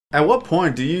At what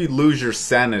point do you lose your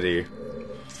sanity?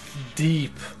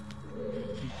 Deep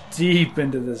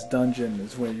into this dungeon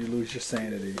is when you lose your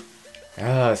sanity.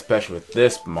 Especially with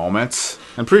this moment.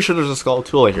 I'm pretty sure there's a skull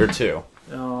tool here too.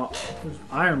 There's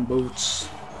iron boots.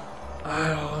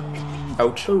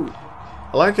 Ouch. I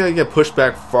like how you get pushed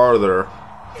back farther.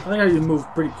 I think how you move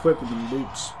pretty quick with them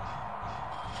boots.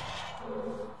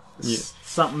 It's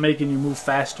something making you move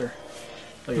faster.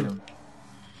 Look at him.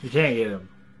 You can't get him.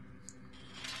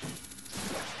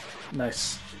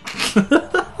 Nice.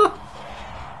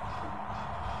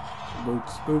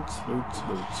 Boots.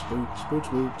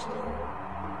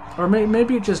 Or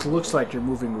maybe it just looks like you're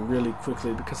moving really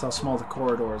quickly because how small the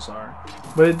corridors are.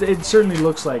 But it certainly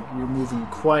looks like you're moving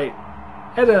quite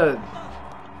at a...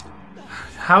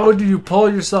 How do you pull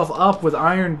yourself up with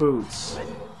iron boots?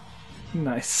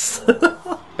 Nice.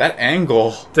 That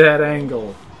angle. That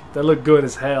angle. That looked good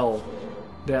as hell.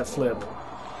 That flip.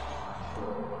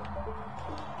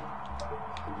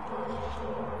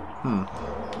 There's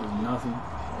nothing.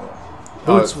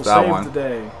 Boots will save the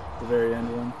day. The very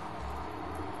end one.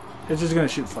 It's just gonna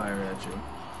shoot fire at you.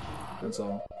 That's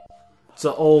all. It's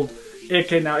an old...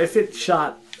 Okay, now if it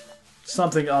shot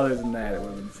something other than that, it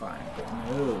would have been fine. But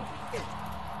no.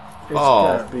 It's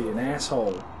gotta be an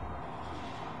asshole.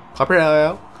 Pop your eye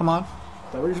out. Come on. Is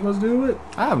that what you're supposed to do with it?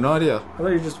 I have no idea. I thought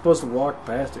you were just supposed to walk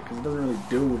past it because it doesn't really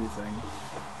do anything.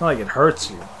 It's not like it hurts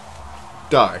you.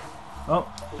 Die. Oh,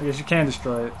 I guess you can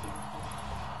destroy it.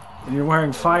 And you're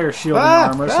wearing fire shielding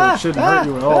armor, so it shouldn't hurt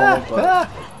you at all. But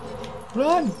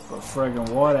Run! But friggin'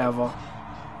 whatever.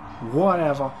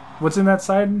 Whatever. What's in that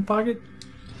side pocket?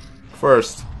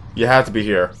 First, you have to be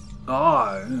here.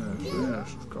 Oh,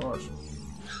 yes, of course.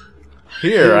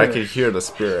 Here, I can hear the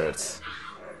spirits.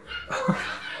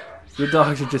 Your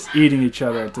dogs are just eating each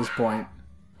other at this point.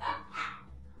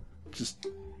 Just...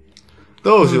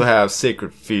 Those who have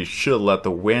sacred feet should let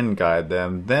the wind guide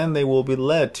them. Then they will be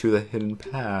led to the hidden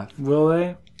path. Will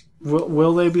they?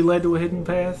 Will they be led to a hidden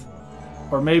path?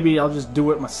 Or maybe I'll just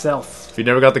do it myself. If you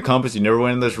never got the compass, you never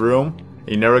went in this room,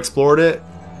 you never explored it,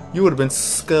 you would have been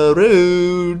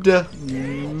screwed. Get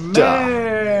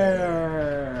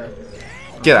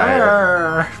out of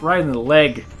here. Right in the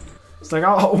leg. It's like,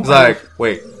 oh. It's like,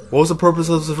 wait, what was the purpose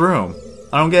of this room?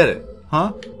 I don't get it.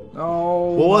 Huh?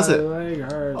 Oh, what was it? Leg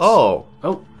hurts. Oh.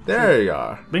 Oh. There you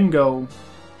are. Bingo.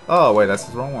 Oh, wait, that's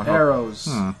the wrong one. Arrows.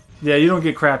 Yeah, you don't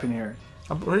get crap in here.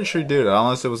 I'm pretty sure you do that,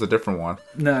 unless it was a different one.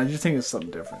 No, you think it's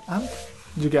something different.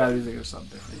 You gotta think it's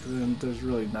something different. There's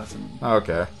really nothing.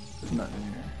 Okay. There's nothing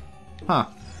in here. Huh.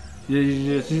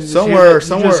 You just somewhere. You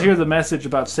just hear the message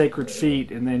about sacred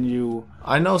feet, and then you...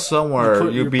 I know somewhere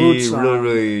you'd be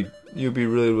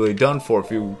really done for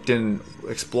if you didn't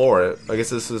explore it. I guess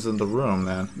this isn't the room,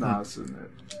 then. No, this isn't it.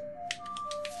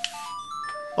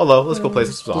 Hello, let's go play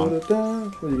some song.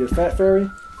 What, you get a fat fairy?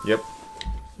 Yep.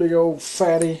 Big old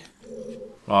fatty.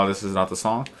 Oh, this is not the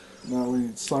song? No, we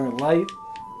need song of light.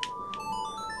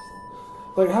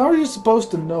 Like, how are you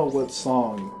supposed to know what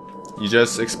song? You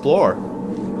just explore.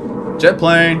 Jet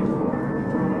plane.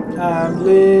 I'm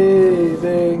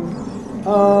leaving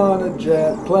on a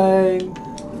jet plane.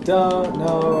 Don't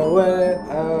know when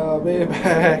I'll be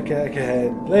back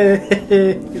again.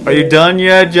 Are you done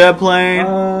yet, jet plane?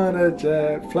 On a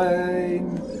jet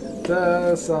plane.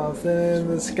 Does something in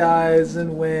the skies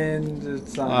and wind.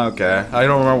 Okay, I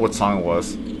don't remember what song it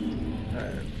was.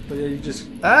 But yeah, you just...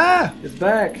 Ah! It's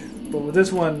back. But with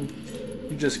this one,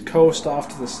 you just coast off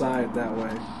to the side that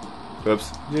way.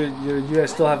 Oops. You guys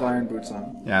still have iron boots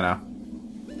on. Yeah, I know.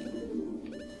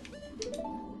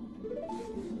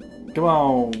 Come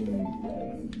on.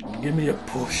 Give me a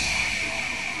push.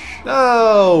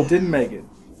 No! Didn't make it.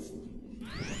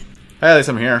 Hey, at least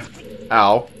I'm here.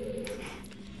 Ow.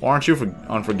 Why aren't you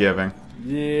unforgiving?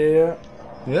 Yeah.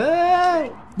 Yeah!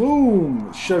 Boom!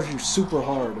 It shoves you super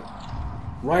hard.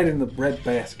 Right in the bread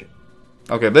basket.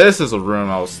 Okay, this is a room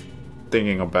I was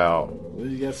thinking about. Well,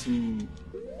 you got some...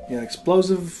 You got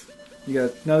explosive. You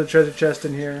got another treasure chest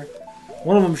in here.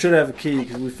 One of them should have a key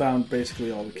because we found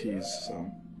basically all the keys. So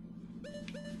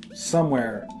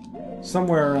somewhere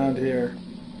around here.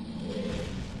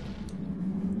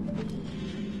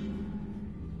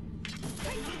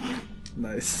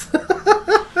 Nice. Is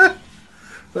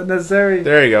that necessary?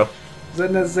 There you go. Is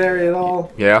that necessary at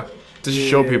all? Yeah. Just to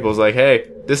show people, it's like,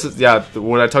 hey, this is,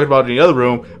 what I talked about in the other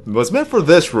room was meant for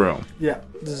this room. Yeah,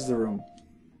 this is the room.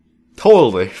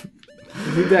 Totally.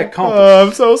 You need that compass. Oh,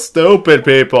 I'm so stupid,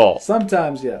 people.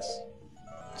 Sometimes, yes.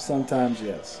 Sometimes,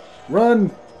 yes. Run!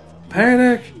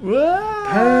 Panic!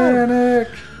 Panic!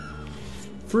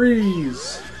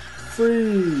 Freeze!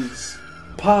 Freeze!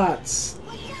 Pots!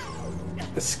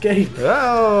 Escape.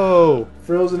 Oh!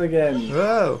 Frozen again.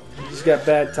 Oh! You just got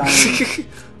bad timing.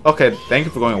 Okay, thank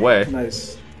you for going away.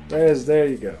 Nice. There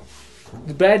you go.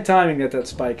 The bad timing that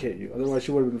spike hit you. Otherwise,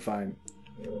 you would have been fine.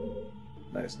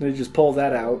 Nice. Then you just pull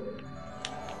that out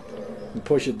and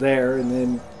push it there, and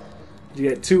then you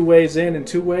get 2 ways in and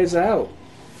 2 ways out.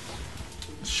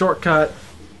 Shortcut.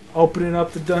 Opening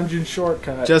up the dungeon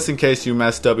shortcut. Just in case you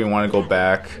messed up and want to go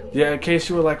back. Yeah, in case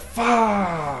you were like,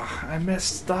 "Fuck, I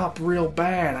messed up real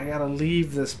bad. I gotta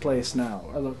leave this place now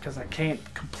because I can't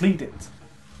complete it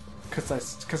because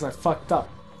I fucked up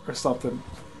or something."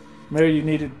 Maybe you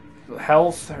needed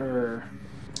health or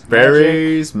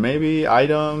berries, maybe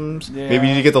items. Yeah. Maybe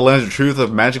you need to get the lens of truth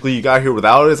of magically you got here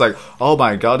without it. It's like, oh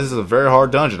my god, this is a very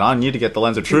hard dungeon. I need to get the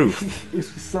lens of truth. If you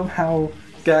somehow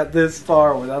got this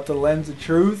far without the lens of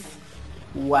truth,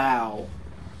 wow,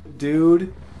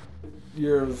 dude,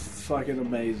 you're fucking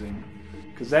amazing.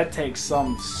 Because that takes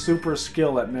some super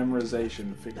skill at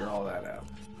memorization to figure all that out.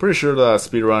 Pretty sure the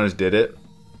speedrunners did it.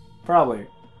 Probably.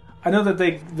 I know that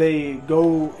they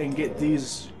go and get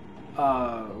these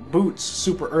boots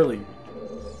super early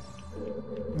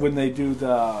when they do the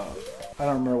I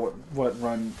don't remember what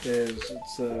run is.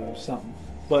 It's something,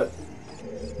 but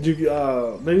you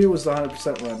maybe it was the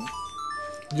 100% run.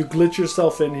 You glitch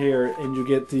yourself in here and you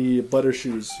get the butter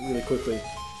shoes really quickly.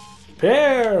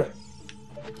 Pear,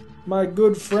 my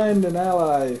good friend and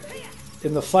ally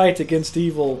in the fight against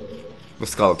evil.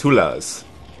 Let's call it Tulas.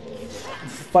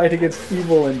 Fight against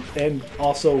evil and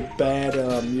also bad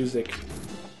music.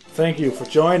 Thank you for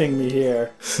joining me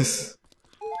here. Some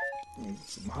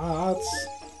hearts.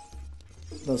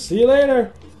 I'll see you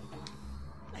later.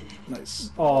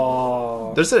 Nice.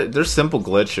 Aww. There's simple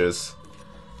glitches.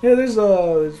 Yeah, there's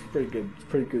pretty good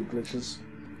glitches.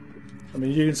 I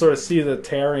mean, you can sort of see the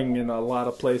tearing in a lot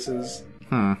of places.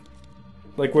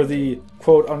 Like where the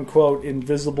quote unquote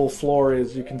invisible floor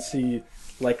is, you can see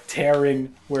like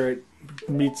tearing where it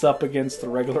meets up against the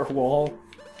regular wall.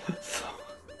 So,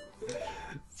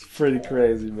 it's pretty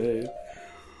crazy, man.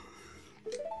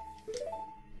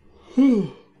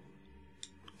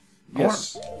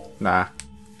 Yes. Nah.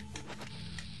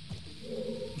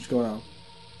 What's going on?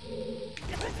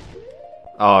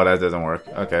 Oh, that doesn't work.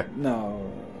 Okay.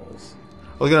 No.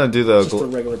 I was gonna do the. Just a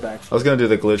regular backflip. I was gonna do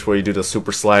the glitch where you do the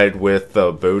super slide with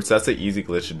the boots. That's an easy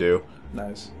glitch to do.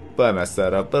 Nice. But I messed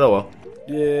that up. But oh well.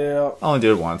 Yeah. I only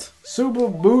did it once. Super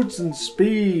boots and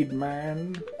speed,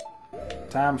 man.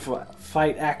 Time for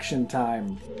fight action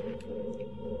time.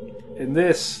 In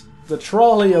this, the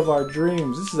trolley of our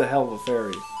dreams. This is a hell of a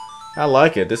ferry. I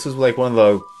like it. This is like one of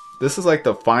the. This is like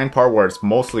the fine part where it's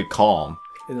mostly calm.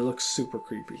 And it looks super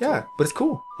creepy. Yeah, but it's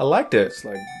cool. I liked it. It's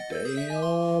like,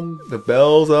 damn. The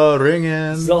bells are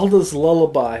ringing. Zelda's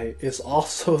Lullaby is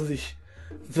also the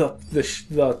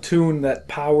tune that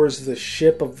powers the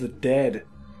ship of the dead.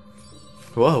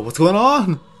 Whoa, what's going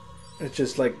on? It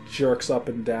just like jerks up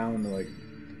and down. Like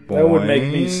Boing. that would make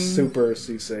me super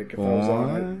seasick if I was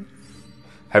on it.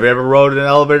 Have you ever rode an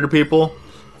elevator, people?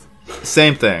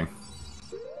 Same thing.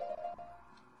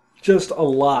 Just a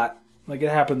lot. Like,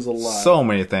 it happens a lot. So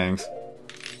many things.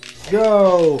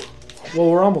 Go!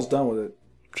 Well, we're almost done with it.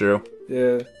 True.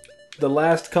 Yeah. The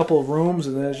last couple of rooms,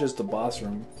 and then it's just the boss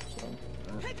room. So.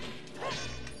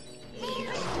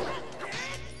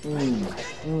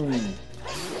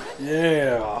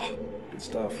 Yeah. Good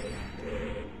stuff.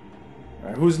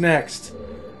 Alright, who's next?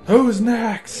 Who's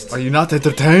next? Are you not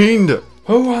entertained?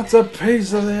 Who wants a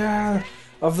piece of the air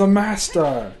of the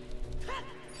master?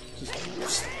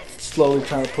 Just slowly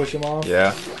trying to push him off.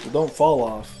 Yeah. But don't fall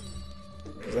off,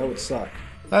 because that would suck.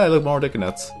 Hey, look, more dick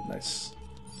nuts. Nice.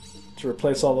 To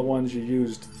replace all the ones you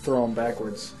used, throw them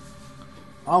backwards.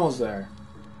 Almost there.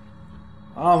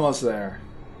 Almost there.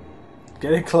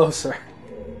 Getting closer.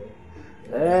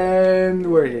 And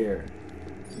we're here.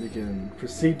 You can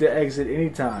proceed to exit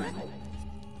anytime.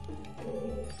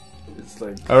 It's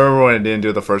like... I remember when I didn't do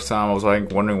it the first time, I was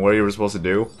like wondering what you were supposed to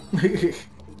do.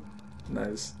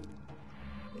 Nice.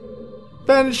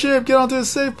 Abandoned ship, get onto a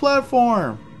safe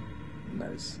platform.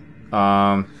 Nice.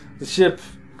 The ship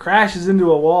crashes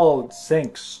into a wall, it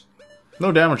sinks.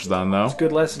 No damage done, though. It's a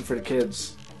good lesson for the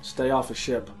kids. Stay off a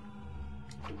ship.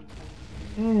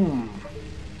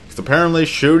 It's apparently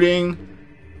shooting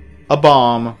a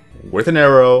bomb with an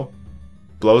arrow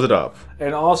blows it up.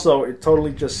 And also, it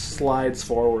totally just slides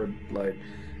forward.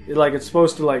 It's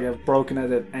supposed to have broken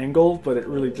at an angle, but it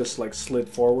really just slid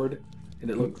forward. And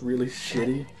it looked really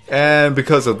shitty. And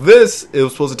because of this, it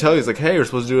was supposed to tell you, it's like, hey, you're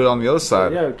supposed to do it on the other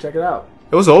side. Yeah, check it out.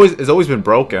 It's always been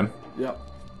broken. Yep.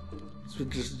 It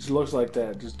just looks like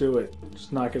that. Just do it.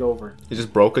 Just knock it over. It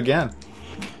just broke again.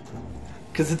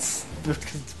 Because it's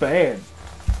bad.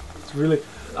 It's really...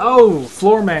 Oh,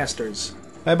 Floor Masters.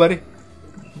 Hey, buddy.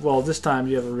 Well, this time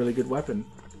you have a really good weapon.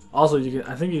 Also,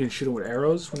 I think you can shoot them with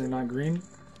arrows when they're not green.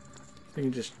 You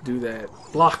can just do that.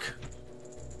 Block.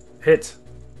 Hit.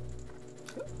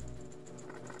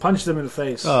 Punch them in the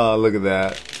face. Oh, look at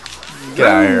that. Get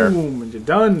out of here. Boom, and you're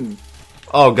done.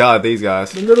 Oh, God, these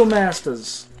guys. The Little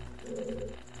Masters.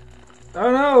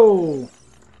 Oh, no.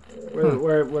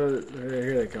 Where,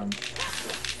 here they come.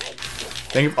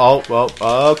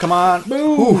 Oh, come on.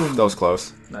 Boom. Whew, that was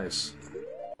close. Nice.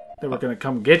 They were going to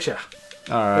come get ya.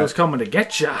 Alright. They was coming to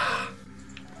get ya.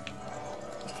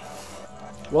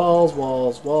 Walls,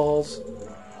 walls, walls.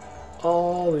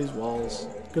 All these walls.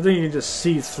 Good thing you can just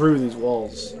see through these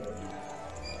walls.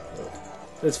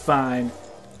 It's fine.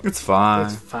 It's fine.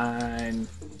 It's fine.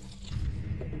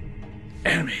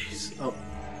 Enemies. Oh.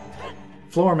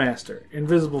 Floor Master.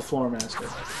 Invisible Floor Master.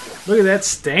 Look at that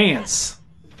stance.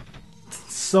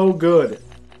 It's so good.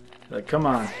 Like, come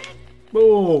on.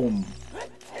 Boom.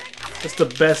 That's the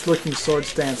best looking sword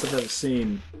stance I've ever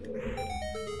seen.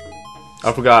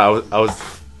 I forgot.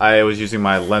 I was using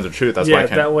my lens of truth. That's why I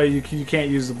can't. That way you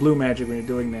can't use the blue magic when you're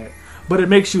doing that. But it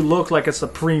makes you look like a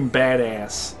supreme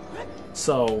badass.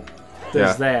 So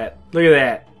there's that. Look at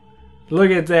that.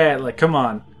 Look at that. Like, come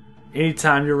on.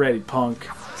 Anytime you're ready, punk.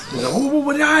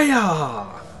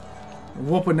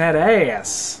 Whooping that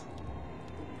ass.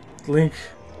 Link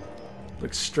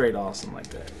looks straight awesome like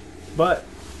that. But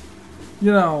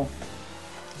you know.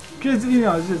 Cause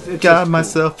it's got just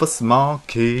myself cool. a small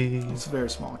key. It's a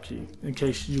very small key. In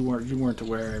case you weren't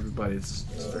aware, everybody, it's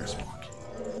a very small key.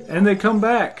 And they come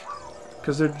back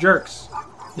because they're jerks.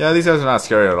 Yeah, these guys are not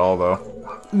scary at all, though.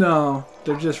 No,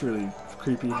 they're just really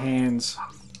creepy hands.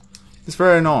 It's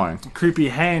very annoying. Creepy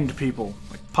hand people,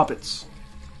 like puppets.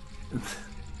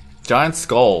 Giant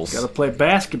skulls. Gotta play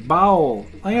basketball.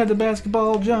 I got the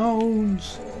basketball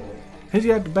Jones. He's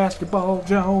got the basketball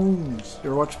Jones. You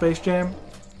ever watch Space Jam?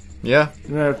 Yeah.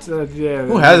 Yeah.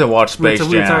 Who hasn't watched Space Jam?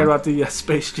 We're talking about the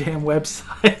Space Jam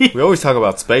website. We always talk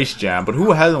about Space Jam, but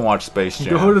who hasn't watched Space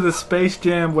Jam? Go to the Space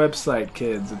Jam website,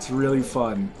 kids. It's really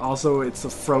fun. Also, it's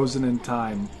frozen in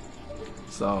time.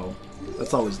 So,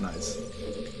 that's always nice.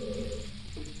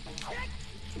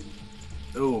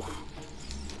 Ooh.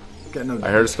 Got no. I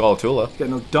heard Skulltula. Got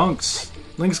no dunks.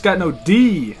 Link's got no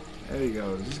D. There you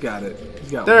go. He's got it.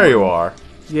 He's got there one. You are.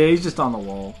 Yeah, he's just on the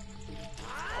wall.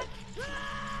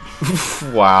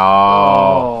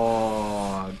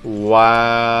 Wow. Oh.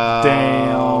 Wow.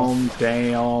 Damn.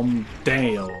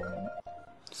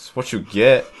 That's what you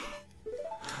get.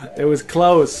 It was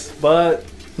close, but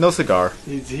no cigar.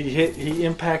 He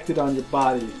impacted on your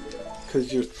body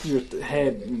because your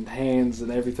head and hands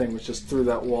and everything was just through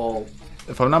that wall.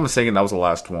 If I'm not mistaken, that was the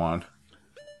last one.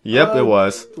 Yep, it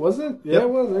was. Was it? Yeah, yep. It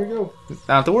was. There you go. Don't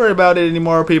have to worry about it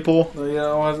anymore, people. You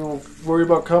don't have to worry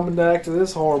about coming back to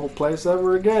this horrible place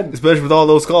ever again. Especially with all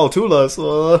those Skulltulas.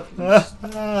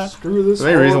 Screw this. The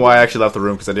main reason why I actually left the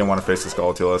room because I didn't want to face the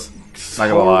Skulltulas. Not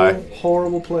gonna lie.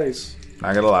 Horrible place.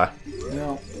 Not gonna lie.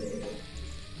 No.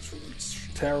 It's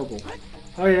terrible.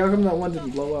 Oh yeah, how come that one didn't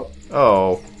blow up?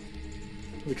 Oh.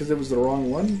 Because it was the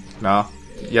wrong one? No.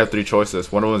 You have 3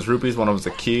 choices. One of them is rupees, one of them is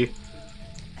a key.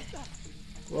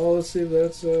 Well, let's see if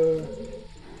that's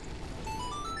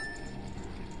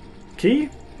key?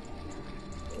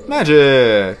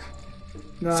 Magic!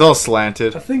 No, it's all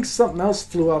slanted. I think something else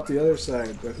flew out the other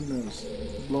side, but who knows?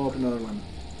 Blow up another one.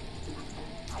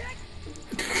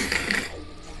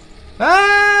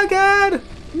 Ah, God!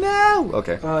 No!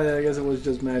 Okay. Oh yeah, I guess it was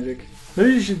just magic.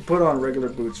 Maybe you should put on regular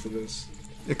boots for this.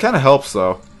 It kind of helps,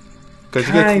 though.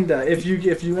 Kinda. If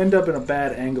you end up in a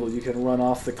bad angle, you can run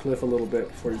off the cliff a little bit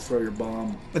before you throw your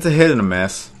bomb. It's a hit and a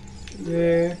miss.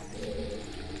 Yeah.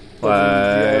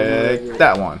 Like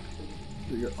that one.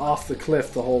 You're off the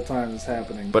cliff the whole time it's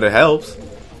happening. But it helps.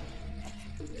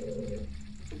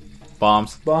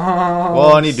 Bombs. Bombs.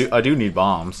 Well, I do need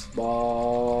bombs.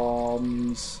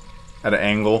 Bombs. At an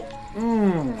angle.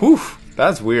 Whew.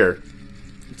 That's weird.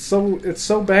 It's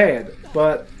so bad,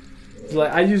 but.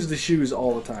 Like, I use the shoes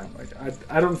all the time. Like,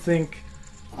 I don't think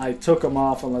I took them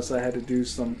off unless I had to do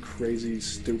some crazy,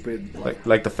 stupid...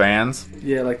 Like the fans?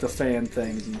 Yeah, like the fan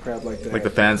things and crap like that. Like the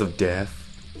fans of death?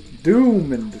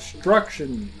 Doom and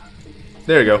destruction.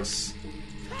 There you go.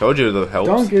 Told you the helps.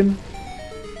 Duncan.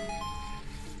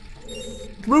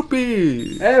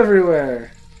 Rupee!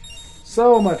 Everywhere.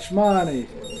 So much money.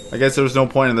 I guess there was no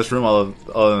point in this room other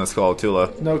than the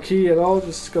Skulltula. No key at all,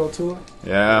 just Skulltula?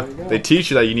 Yeah. They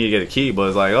teach you that you need to get a key, but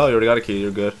it's like, oh, you already got a key,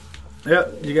 you're good.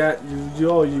 Yep,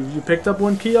 you picked up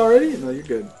one key already? No, you're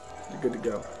good. You're good to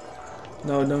go.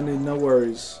 No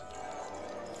worries.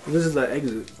 This is the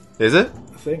exit. Is it?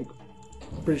 I think.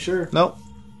 Pretty sure. Nope.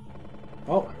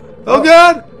 Oh. Oh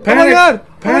God! Panic! Oh my God!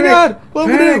 Panic! Oh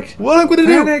my God! What am I gonna do? What am I gonna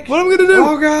do? Panic! What am I gonna do?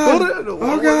 Oh God!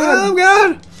 Oh God! Oh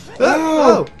God!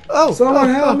 Oh! Oh! Someone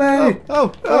help me!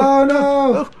 Oh! Oh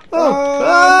no!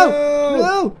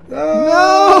 Oh!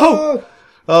 No!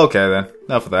 Okay then.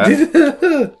 Enough of that.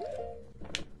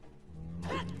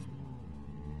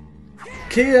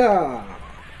 Kia!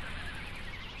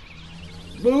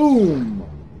 Boom!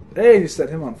 Hey, you set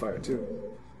him on fire too.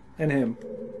 And him.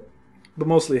 But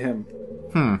mostly him.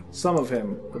 Some of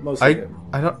him, but mostly him.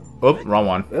 I don't... Oh, wrong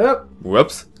one. Yep.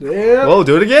 Whoops. Yep. Whoa,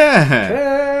 do it again! Help.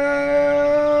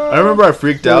 I remember I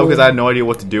freaked out because I had no idea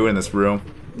what to do in this room.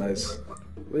 Nice.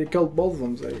 Well, you killed both of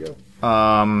them, so there you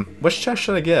go. Which chest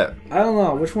should I get? I don't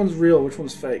know. Which one's real? Which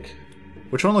one's fake?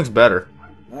 Which one looks better?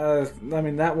 I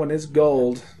mean, that one is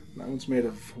gold. That one's made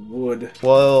of wood.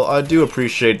 Well, I do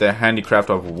appreciate the handicraft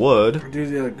of wood.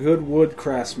 Dude, a good wood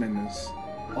craftsman is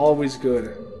always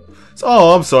good.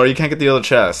 Oh, I'm sorry, you can't get the other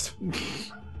chest.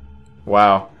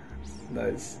 Wow.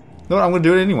 Nice. No, I'm gonna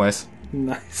do it anyways.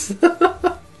 Nice.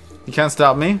 You can't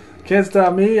stop me? Can't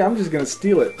stop me. I'm just gonna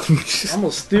steal it. I'm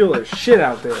gonna steal the shit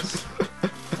out this.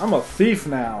 I'm a thief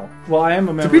now. Well, I am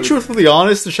a member. To be truthfully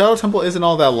honest, the Shadow Temple isn't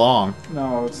all that long.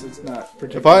 No, it's not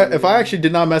particularly. If I actually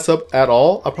did not mess up at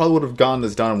all, I probably would have gotten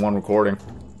this done in one recording.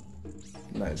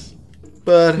 Nice.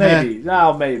 But maybe.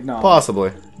 No, maybe no.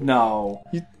 Possibly. No.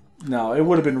 No, it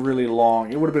would have been really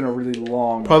long. It would have been a really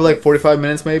long. Probably like 45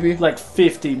 minutes, maybe. Like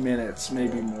 50 minutes,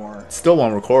 maybe more. Still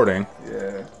one recording.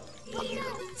 Yeah.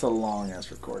 It's a long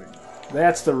ass recording.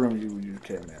 That's the room you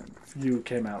came in. You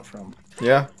came out from.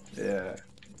 Yeah. Yeah.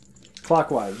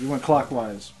 Clockwise. You went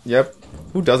clockwise. Yep.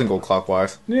 Who doesn't go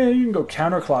clockwise? Yeah, you can go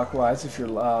counterclockwise if you're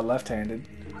left-handed.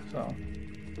 So.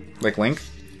 Like Link?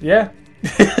 Yeah.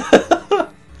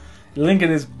 Link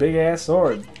and his big ass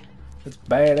sword. It's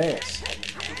badass.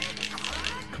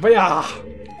 Kabaya!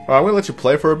 Alright, I'm gonna let you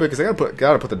play for a bit because I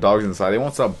gotta put the dogs inside. They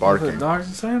won't stop barking. The dogs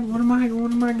inside? What am I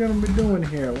gonna be doing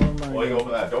here? What am I? Well, you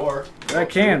open that door. I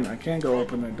can go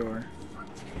open that door.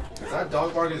 That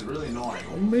dog barking is really annoying.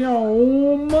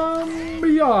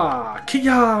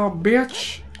 Kia,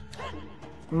 bitch.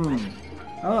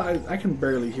 I can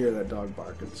barely hear that dog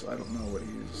barking, so I don't know what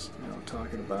he's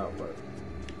talking about. But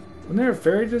wasn't there a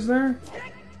fairy just there?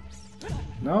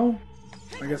 No.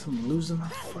 I guess I'm losing my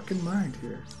fucking mind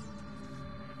here.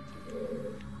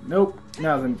 Nope,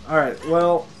 nothing. Alright,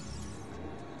 well,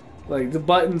 like, the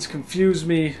buttons confuse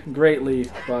me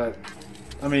greatly, but,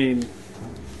 I mean,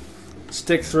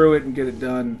 stick through it and get it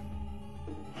done.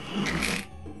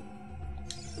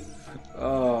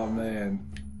 Oh, man.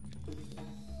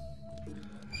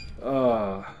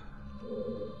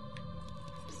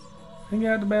 He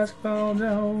got the basketball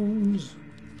Jones.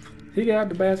 He got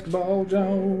the basketball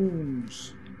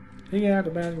Jones. He got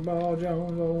the basketball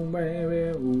Jones, oh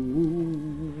baby,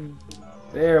 ooh.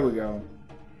 There we go.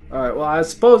 Alright, well, I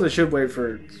suppose I should wait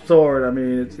for Sword. I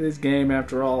mean, it's his game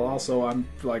after all. Also, I'm,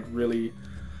 like, really...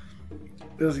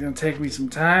 This is gonna take me some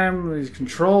time. These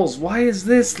controls. Why is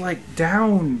this, like,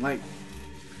 down? Like...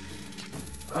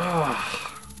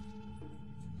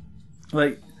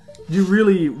 Like, you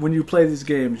really, when you play these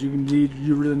games, you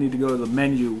really need to go to the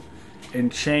menu and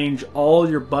change all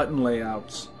your button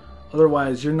layouts.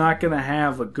 Otherwise, you're not going to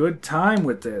have a good time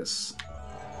with this.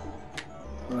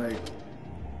 Like,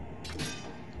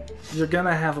 you're going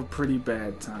to have a pretty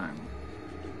bad time.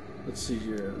 Let's see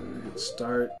here. Hit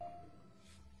start.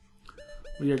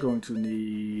 We are going to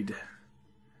need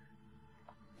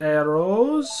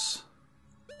arrows.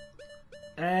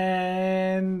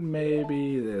 And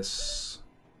maybe this.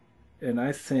 And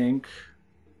I think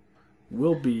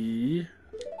will be...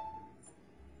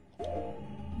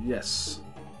 Yes.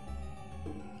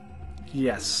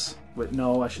 Yes. Wait,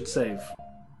 no, I should save.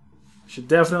 Should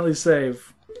definitely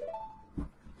save.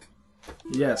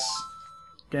 Yes.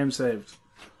 Game saved.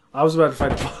 I was about to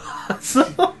fight the boss.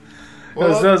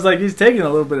 I was like, he's taking a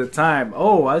little bit of time.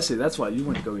 Oh, I see. That's why you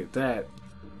went to go get that.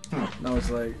 And I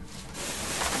was like,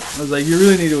 you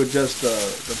really need to adjust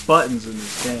the buttons in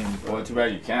this game. Well, too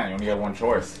bad you can't. You only got one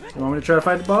choice. You want me to try to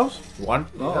fight the boss? One?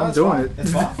 Oh, I'm doing it.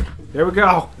 It's fine. Here we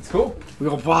go. It's cool. We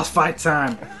go boss fight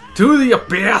time. To the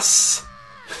abyss.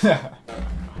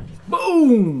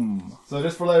 Boom. So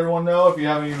just to let everyone know, if you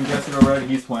haven't even guessed it already,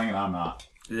 he's playing and I'm not.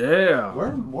 Yeah.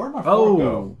 Where'd my phone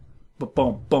go?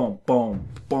 Boom, boom, boom,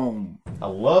 boom. I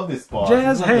love this boss.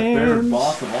 Jazz He's like hands. the favorite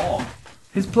boss of all.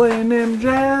 He's playing them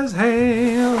jazz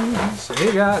hands.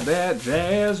 He got that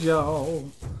jazz, y'all.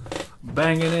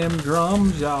 Banging them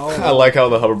drums, y'all. I like how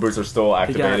the hover boots are still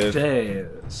He got activated.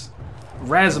 jazz.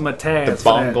 Razzmatazz. The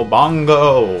bongo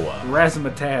bongo.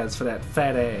 Razzmatazz for that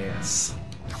fat ass.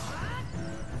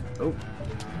 Oh,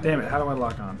 damn it! How do I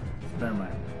lock on? Never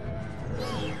mind.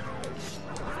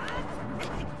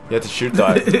 You have to shoot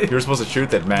that. You're supposed to shoot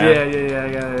that, man. Yeah.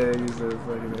 I gotta use the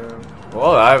fucking arrow.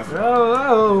 Whoa,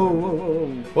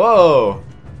 Whoa!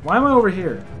 Why am I over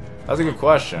here? That's a good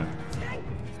question.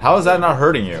 How is that not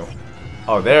hurting you?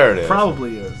 Oh, there it is.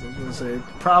 Probably is. I was gonna say,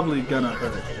 probably gonna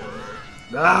hurt.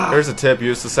 Ah. Here's a tip.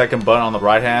 Use the second button on the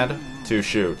right hand to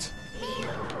shoot.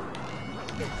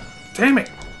 Damn it!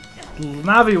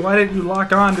 Navi, why didn't you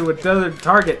lock on to another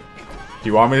target? Do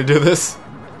you want me to do this?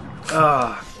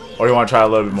 Or do you want to try a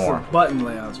little bit more? Button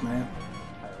layouts, man.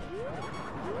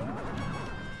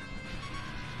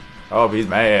 Oh, he's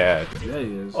mad. Yeah,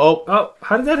 he is. Oh,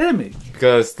 how did that hit me?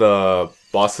 because the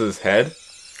boss's head.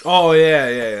 Oh,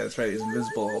 yeah, that's right. He's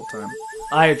invisible the whole time.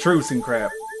 Eye of Truth and crap.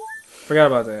 Forgot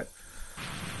about that.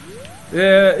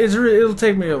 Yeah, it'll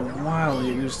take me a while to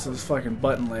get used to this fucking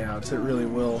button layouts. It really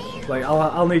will. Like,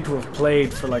 I'll need to have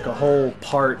played for like a whole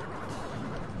part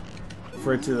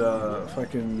for it to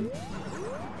fucking...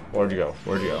 Where'd you go?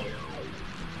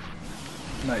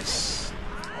 Nice.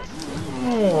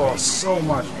 Oh, so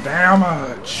much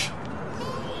damage.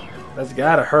 That's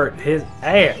gotta hurt his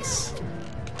ass.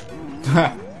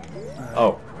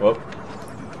 Oh, whoop.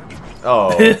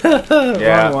 Oh,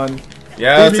 yeah. Wrong one.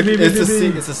 Yeah,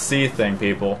 it's a C thing,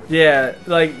 people. Yeah,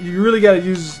 like, you really gotta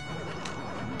use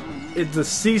the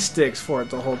C sticks for it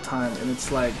the whole time, and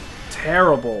it's like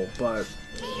terrible, but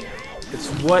it's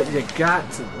what you got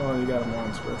to. Oh, you got him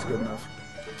once, but that's good enough.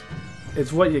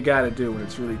 It's what you gotta do when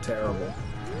it's really terrible.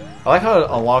 I like how it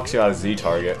unlocks you out of Z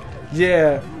target.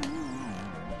 Yeah.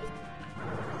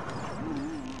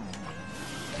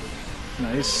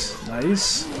 Nice.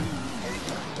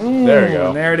 Ooh, There you go.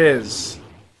 And there it is.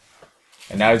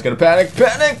 And now he's gonna panic!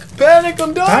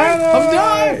 I'm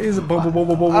dying! He's a boom. I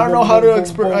don't know how to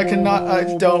express. I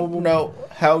don't know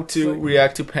how to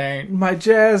react to pain. My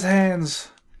jazz hands.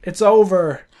 It's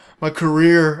over. My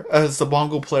career as a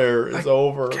bongo player is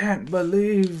over. I can't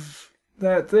believe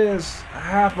that this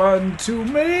happened to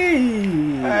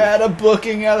me. I had a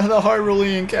booking at the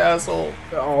Hyrulean castle.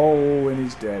 Oh, and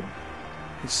he's dead.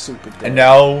 He's super dead. And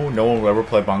now no one will ever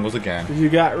play bongos again. You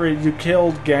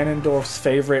killed Ganondorf's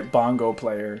favorite bongo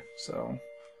player, so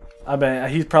I bet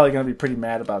he's probably gonna be pretty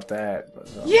mad about that. But,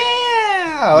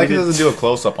 yeah, like he doesn't do a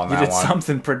close up on that one. You did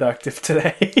something productive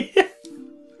today.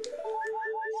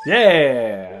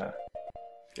 Yeah,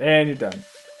 and you're done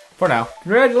for now.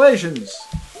 Congratulations,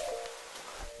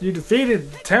 you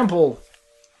defeated the Temple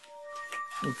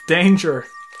of Danger,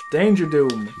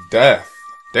 Doom, Death,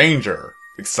 Danger,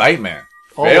 Excitement.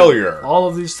 Failure. All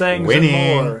of these things winning.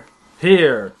 And more.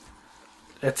 Here.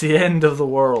 At the end of the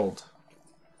world.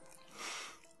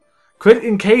 Quit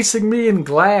encasing me in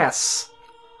glass.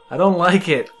 I don't like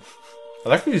it. I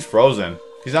like that he's frozen.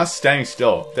 He's not standing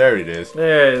still. There it is.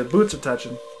 There, the boots are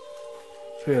touching.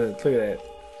 Look at that.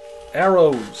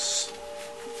 Arrows.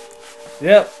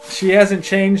 Yep, she hasn't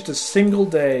changed a single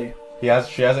day. She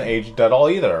hasn't aged at all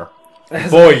either.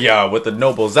 Boy, with the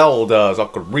noble Zelda's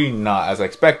Ocarina, as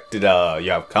expected,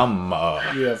 you have come. Blah,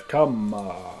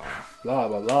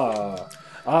 blah, blah.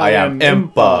 I am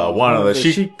Impa, one of the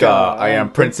Sheikah. I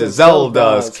am Princess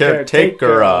Zelda's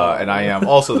caretaker, and I am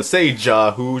also the sage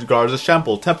who guards the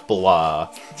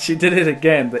temple. She did it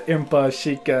again, the Impa,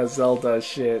 Sheikah, Zelda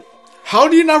shit. How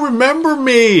do you not remember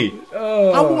me?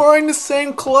 I'm wearing the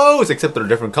same clothes, except they're a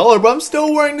different color, but I'm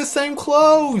still wearing the same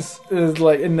clothes. It's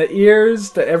like in the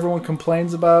ears that everyone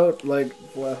complains about, like,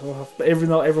 well, even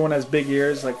though everyone has big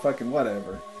ears, like, fucking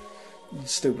whatever.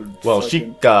 Stupid. Well,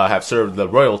 Sheikah have served the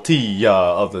royalty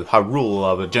of the Hyrule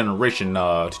of generation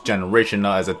to generation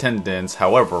as attendants.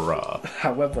 However,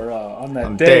 on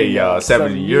that day,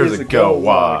 70 years ago,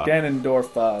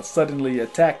 Ganondorf suddenly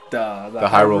attacked the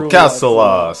Hyrule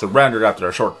Castle, surrendered after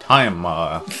a short time.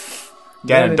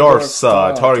 Ganondorf's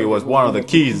target was one of the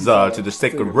keys to the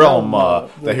sacred realm,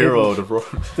 the hero,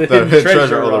 the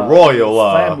treasure of the royal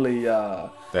family, the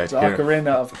Ocarina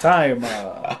of Time.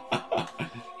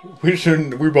 We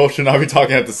both should not be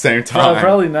talking at the same time.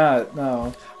 Probably not.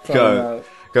 No.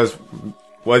 Because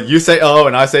what you say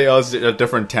and I say is a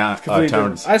different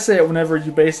tones. I say it whenever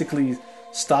you basically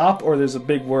stop or there's a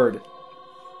big word.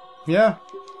 Yeah.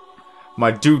 my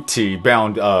duty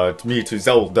bound me to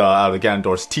Zelda out of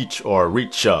Ganondorf's teach or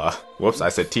reach. Whoops, I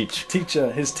said teach.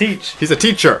 Teacher, his teach. He's a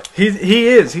teacher. He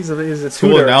is. He's a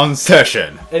School tutor. now in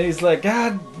session. And he's like,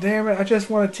 God damn it! I just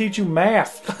want to teach you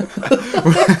math.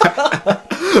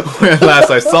 When last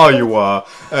I saw you,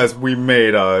 as we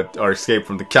made our escape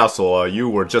from the castle, you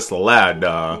were just a lad.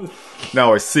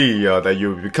 Now I see that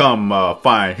you've become a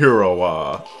fine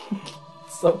hero.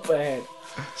 So bad.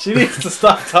 She needs to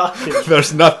stop talking.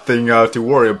 There's nothing to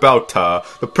worry about.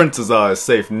 The princess is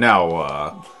safe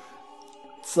now.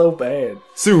 So bad.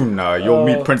 Soon you'll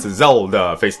meet Princess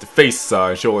Zelda face to face.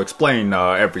 She'll explain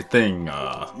everything.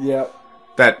 Yep.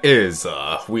 That is,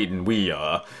 we,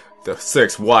 the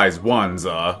 6 wise ones,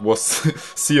 will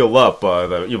seal up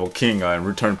the evil king and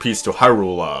return peace to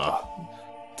Hyrule.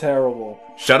 Terrible.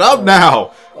 Shut up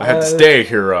now! I have to stay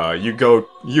here. You go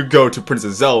to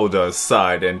Princess Zelda's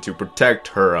side and to protect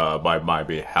her by my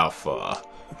behalf.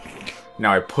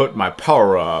 Now I put my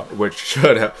power, which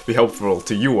should be helpful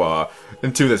to you,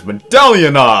 into this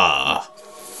medallion. About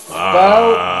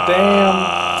damn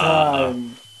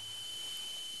time.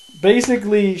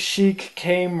 Basically, Sheik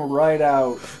came right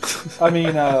out. I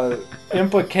mean,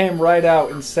 Impa came right out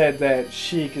and said that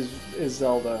Sheik is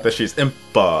Zelda. That she's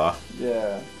Impa.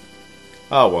 Yeah.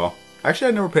 Oh, well. Actually,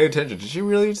 I never paid attention. Did she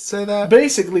really say that?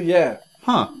 Basically, yeah.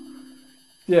 Huh.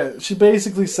 Yeah, she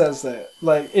basically says that.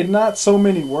 Like, in not so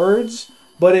many words,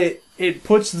 but it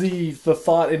puts the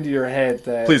thought into your head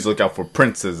that... Please look out for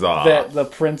Princess. That the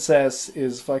princess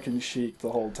is fucking Sheik the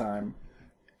whole time.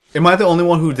 Am I the only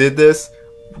one who did this?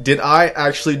 Did I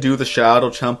actually do the Shadow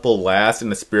Temple last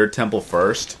and the Spirit Temple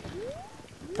first?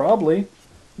 Probably.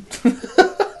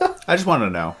 I just want to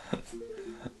know.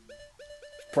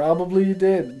 Probably you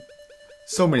did.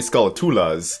 So many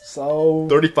Skulatulas. So...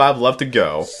 35 left to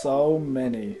go. So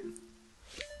many.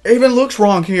 It even looks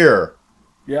wrong here.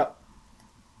 Yep.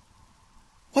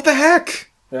 What the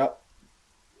heck? Yep.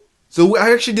 So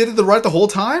I actually did it the whole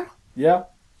time? Yeah.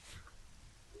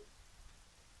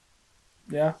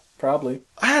 Yeah, probably.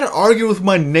 I had to argue with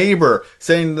my neighbor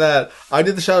saying that I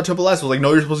did the Shadow Temple last. I was like,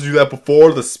 no, you're supposed to do that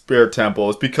before the Spirit Temple.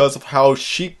 It's because of how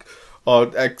she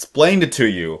explained it to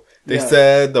you. They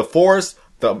said the forest,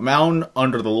 the mountain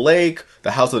under the lake,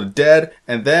 the house of the dead,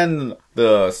 and then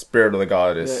the spirit of the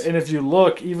goddess. Yeah, and if you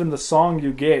look, even the song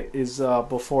you get is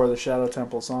before the Shadow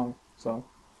Temple song. So,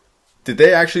 did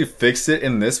they actually fix it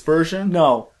in this version?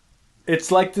 No.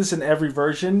 It's like this in every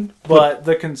version, but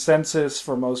the consensus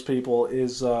for most people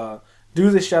is do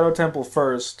the Shadow Temple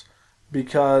first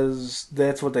because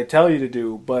that's what they tell you to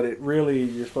do, but it really,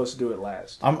 you're supposed to do it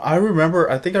last. I remember.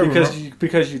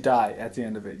 Because you die at the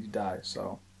end of it. You die,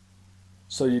 so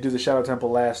you do the Shadow Temple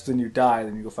last, then you die,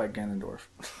 then you go fight Ganondorf.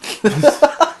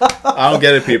 I don't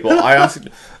get it, people. I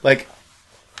honestly,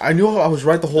 I knew I was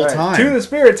right the whole time. To the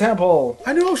Spirit Temple!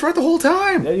 I knew I was right the whole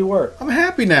time. Yeah, you were. I'm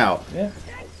happy now. Yeah.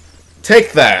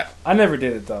 Take that. I never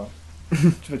did it, though.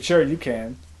 But sure, you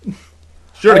can.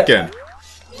 Sure you can.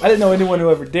 I didn't know anyone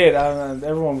who ever did.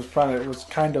 Everyone was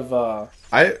kind of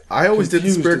I always did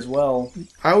the Spirit as well.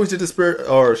 I always did the Spirit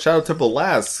or Shadow Temple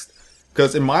last,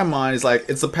 because in my mind it's like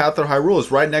it's the path of Hyrule.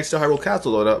 It's right next to Hyrule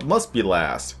Castle, though. That must be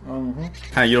last.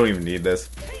 Mm-hmm. You don't even need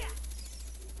this.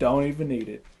 Don't even need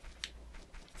it.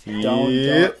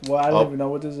 Yep. Well, I don't even know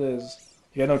what this is.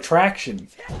 You got no traction.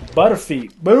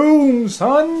 Butterfeet. Boom,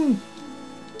 son.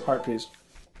 Heart piece.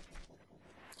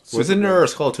 Wasn't there a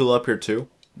Skulltula up here too?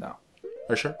 No. Are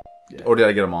you sure? Yeah. Or did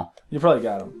I get them all? You probably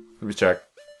got them. Let me check.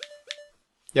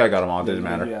 Yeah, I got them all. It didn't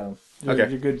matter. Okay.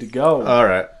 You're good to go. All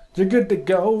right. You're good to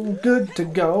go. Good to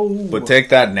go. But take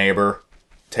that, neighbor.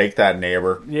 Take that,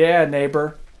 neighbor. Yeah,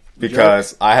 neighbor.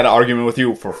 Because I had an argument with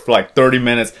you for like 30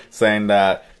 minutes saying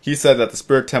that he said that the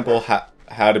Spirit Temple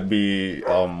had to be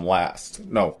last.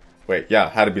 No, wait, yeah,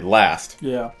 had to be last.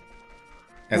 Yeah.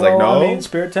 And it's like, no. I mean,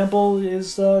 Spirit Temple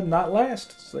is not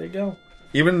last. So there you go.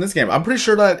 Even in this game, I'm pretty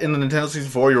sure that in the Nintendo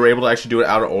 64 you were able to actually do it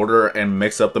out of order and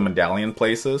mix up the medallion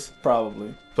places.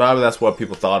 Probably. That's what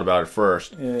people thought about it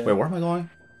first. Yeah. Wait, where am I going?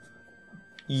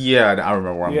 Yeah, I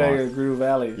remember where I'm going. Yeah, Gerudo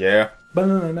Valley. Yeah.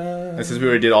 And since we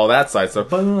already did all that side stuff,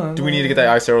 do we need to get the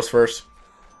ice arrows first?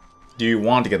 Do you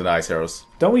want to get the ice arrows?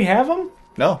 Don't we have them?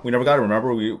 No, we never got it.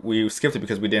 Remember, we skipped it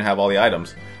because we didn't have all the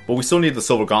items. But we still need the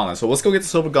silver gauntlets. So let's go get the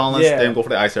silver gauntlets, then go for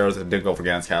the ice arrows, and then go for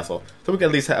Ganon's castle. So we can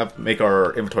at least make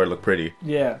our inventory look pretty.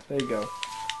 Yeah, there you go.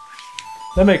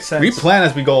 That makes sense. We plan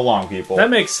as we go along, people. That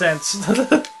makes sense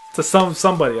to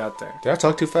somebody out there. Did I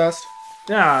talk too fast?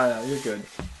 Nah, you're good.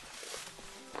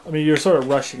 I mean, you're sort of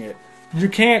rushing it. You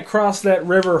can't cross that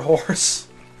river, horse.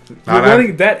 You're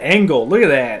running that angle. Look at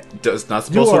that. It's not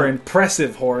supposed you are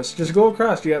impressive, horse. Just go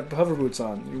across. You got hover boots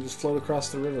on. You can just float across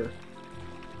the river.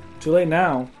 Too late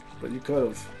now, but you could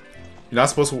have. You're not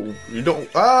supposed to... You don't...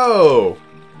 Oh!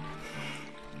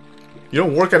 You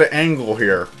don't work at an angle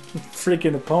here.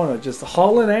 Freaking opponent just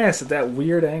hauling ass at that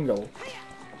weird angle.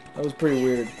 That was pretty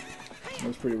weird.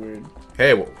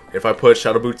 Hey, well, if I put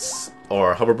Shadow Boots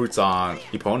or Hover Boots on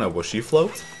Epona, will she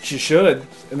float? She should,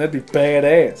 and that'd be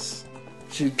badass.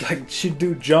 She'd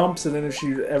do jumps, and then if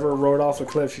she ever rode off a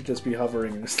cliff, she'd just be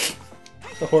hovering, and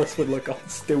the horse would look all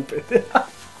stupid.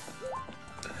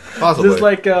 Possibly. Just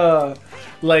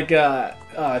like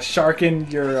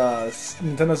sharking your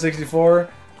Nintendo 64,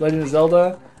 Legend of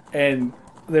Zelda, and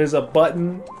there's a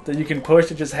button that you can push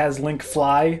that just has Link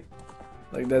fly.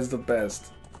 Like, that's the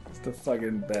best. It's the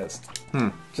fucking best.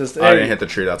 Just I didn't hit the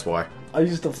tree, that's why. I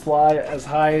used to fly as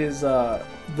high as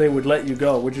they would let you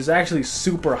go, which is actually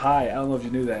super high. I don't know if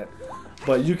you knew that.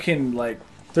 But you can, like...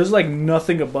 There's, like,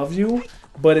 nothing above you,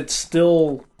 but it's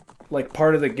still, like,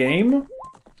 part of the game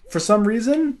for some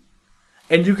reason.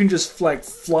 And you can just, like,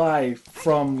 fly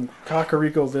from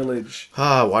Kakariko Village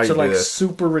Why to, you like, do this?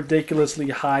 super ridiculously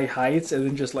high heights and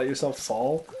then just let yourself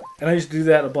fall. And I used to do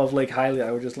that above Lake Hylia.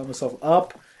 I would just let myself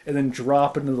up and then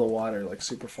drop into the water, like,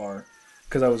 super far.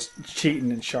 Because I was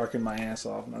cheating and sharking my ass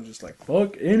off. And I was just like,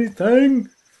 fuck anything.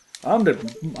 I'm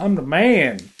the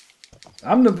man.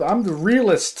 I'm the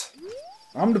realist.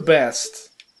 I'm the best.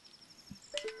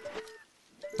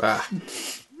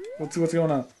 What's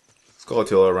going on?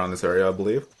 Skulltula around this area, I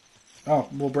believe. Oh,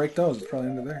 we'll break those. It's probably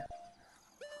under there.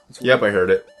 Yep, I heard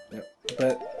it.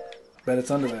 Yep. Bet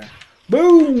it's under there.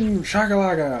 Boom!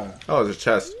 Shakalaka! Oh, there's a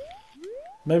chest.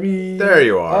 Maybe... There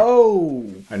you are.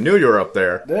 Oh! I knew you were up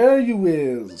there. There you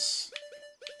is.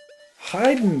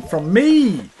 Hiding from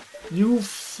me! You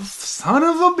son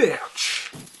of a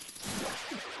bitch!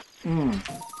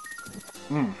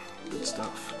 Good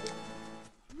stuff.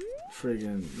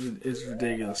 Friggin', it's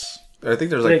ridiculous. I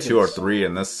think there's like 2 or 3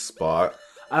 in this spot.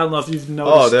 I don't know if you've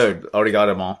noticed. Oh, dude, already got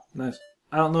them all. Nice.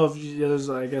 I don't know if there's,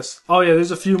 I guess... Oh, yeah, there's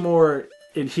a few more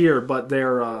in here, but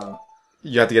they're...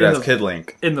 You have to get as Kid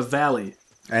Link. In the valley.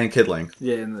 And Kid Link.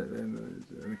 Yeah, in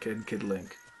the Kid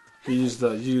Link. You use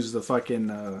the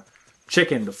fucking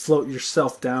chicken to float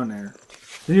yourself down there.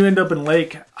 Then you end up in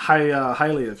Lake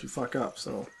Hylia if you fuck up,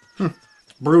 so... It's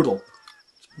brutal.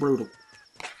 It's brutal.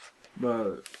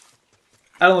 But...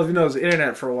 I don't know if you noticed the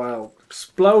internet for a while.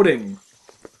 Exploding.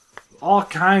 All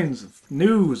kinds of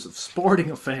news of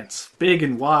sporting events. Big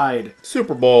and wide.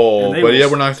 Super Bowl. But yeah,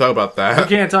 we're not talking about that. You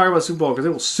can't talk about Super Bowl because they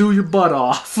will sue your butt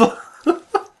off.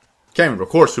 Can't even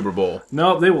record Super Bowl.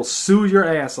 Nope, they will sue your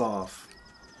ass off.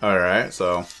 Alright,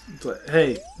 so... It's like,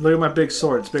 hey, look at my big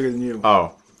sword. It's bigger than you.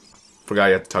 Oh. Forgot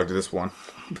you had to talk to this one.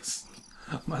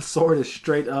 My sword is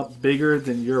straight up bigger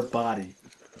than your body.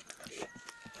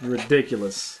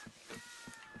 Ridiculous.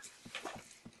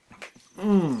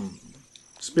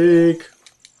 Speak.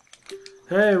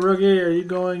 Hey, rookie, are you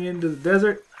going into the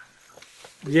desert?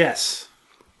 Yes.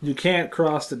 You can't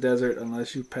cross the desert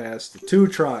unless you pass the 2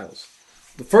 trials.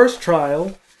 The first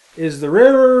trial is the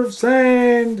River of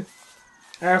Sand.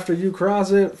 After you cross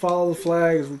it, follow the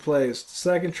flag is replaced. The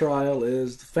second trial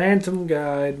is the Phantom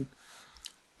Guide.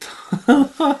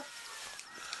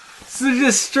 So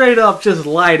just straight up just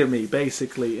lie to me,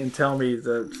 basically, and tell me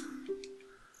that...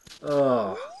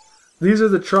 These are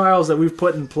the trials that we've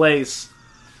put in place,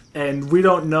 and we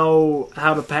don't know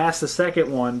how to pass the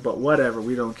second one, but whatever,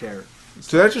 we don't care.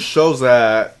 So that just shows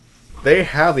that they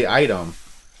have the item.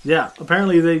 Yeah,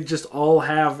 apparently they just all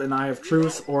have an Eye of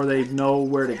Truth, or they know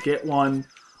where to get one,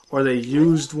 or they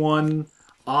used one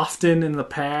often in the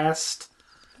past.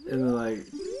 And like,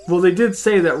 well, they did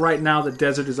say that right now the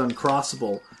desert is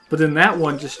uncrossable, but then that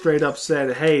one just straight up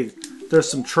said, hey, there's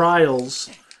some trials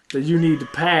that you need to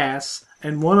pass,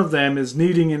 and one of them is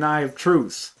needing an Eye of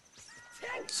Truth.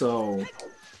 So,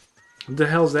 what the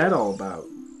hell's that all about?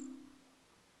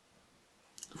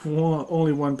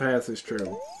 Only one path is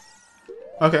true.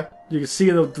 Okay. You can see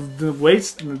the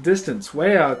waste in the distance,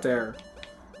 way out there.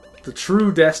 The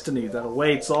true destiny that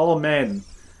awaits all men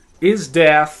is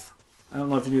death. I don't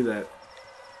know if you knew that,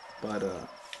 but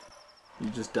you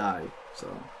just die. So,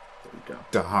 there you go.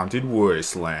 The Haunted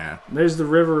Wasteland. There's the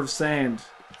River of Sand.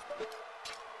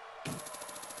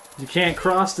 You can't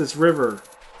cross this river.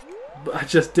 But I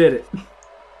just did it.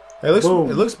 It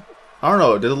looks. I don't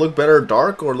know. Did it look better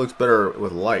dark or it looks better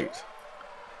with light?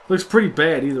 Looks pretty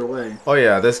bad either way. Oh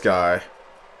yeah, this guy.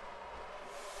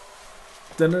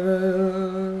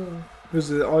 Da-da-da.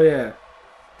 Who's it? Oh yeah.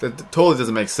 That totally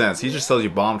doesn't make sense. He just sells you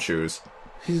bomb shoes.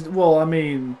 He's a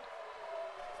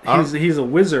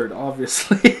wizard,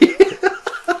 obviously.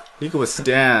 He can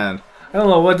withstand. I don't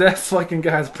know what that fucking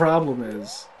guy's problem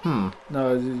is.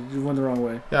 No, you went the wrong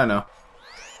way. Yeah, I know.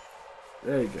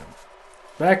 There you go.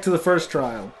 Back to the first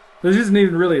trial. This isn't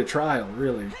even really a trial,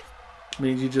 really. I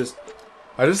mean, you just...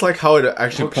 I just like how it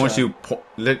actually points you...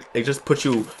 It just puts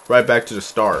you right back to the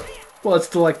start. Well,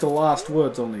 it's like the Lost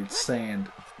Woods, only it's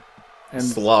sand. And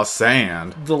it's the lost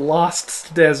sand. The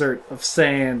lost desert of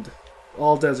sand.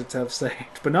 All deserts have sand.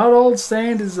 But not all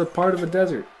sand is a part of a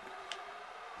desert.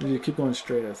 You keep going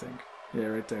straight, I think. Yeah,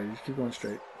 right there. You keep going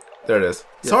straight. There it is.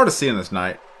 It's hard to see in this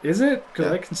night. Is it?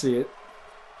 Because I can see it.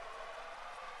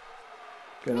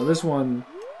 Okay, now this one,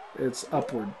 it's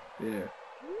upward. Yeah.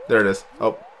 There it is.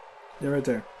 Oh. Yeah, right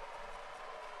there.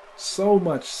 So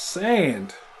much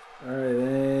sand. Alright,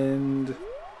 and...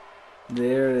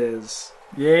 there it is.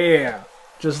 Yeah!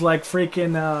 Just like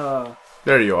freaking,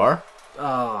 There you are.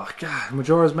 Oh, God.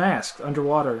 Majora's Mask.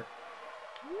 Underwater.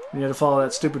 You had to follow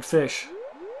that stupid fish.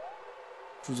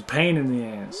 It was a pain in the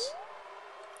ass.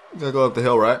 You gotta go up the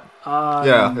hill, right?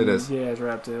 Yeah, it is. Yeah, it's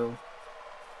right up the hill.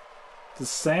 The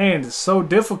sand is so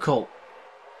difficult.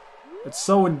 It's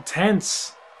so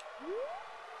intense.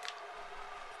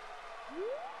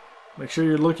 Make sure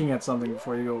you're looking at something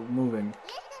before you go moving.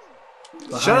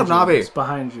 Shut up, Navi. It's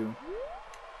behind you.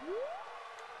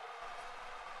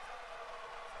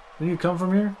 Did you come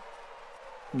from here?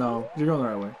 No, you're going the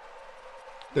right way.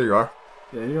 There you are.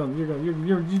 Yeah,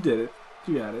 you did it.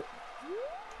 You got it.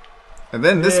 And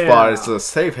then this spot is the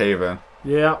safe haven.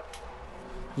 Yeah.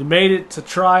 You made it to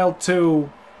Trial 2.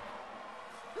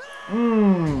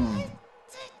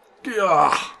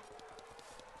 Yeah.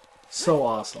 So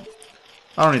awesome.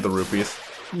 I don't need the rupees.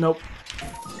 Nope.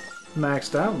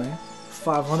 Maxed out, man.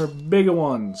 500 bigger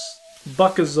ones.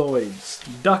 Buckazoids.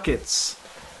 Ducats.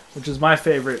 Which is my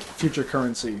favorite future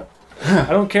currency. I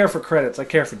don't care for credits. I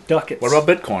care for ducats. What about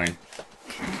Bitcoin?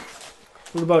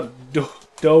 What about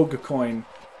Dogecoin?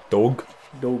 Dog?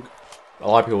 Dog. A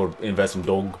lot of people invest in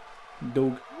Dog.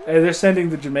 Dog. Hey, they're sending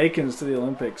the Jamaicans to the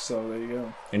Olympics, so there you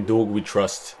go. In Dog we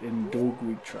trust. In Dog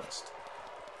we trust.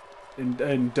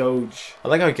 In Doge. I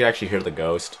like how you can actually hear the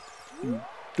ghost. In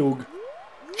Dog.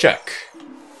 Check.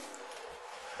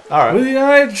 Alright. With the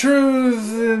eye of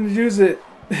truth and use it.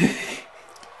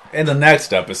 In the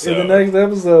next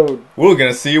episode. We're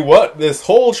gonna see what this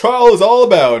whole trial is all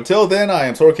about. Until then, I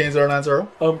am SwordKing090.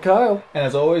 I'm Kyle. And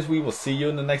as always, we will see you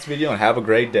in the next video and have a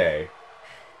great day.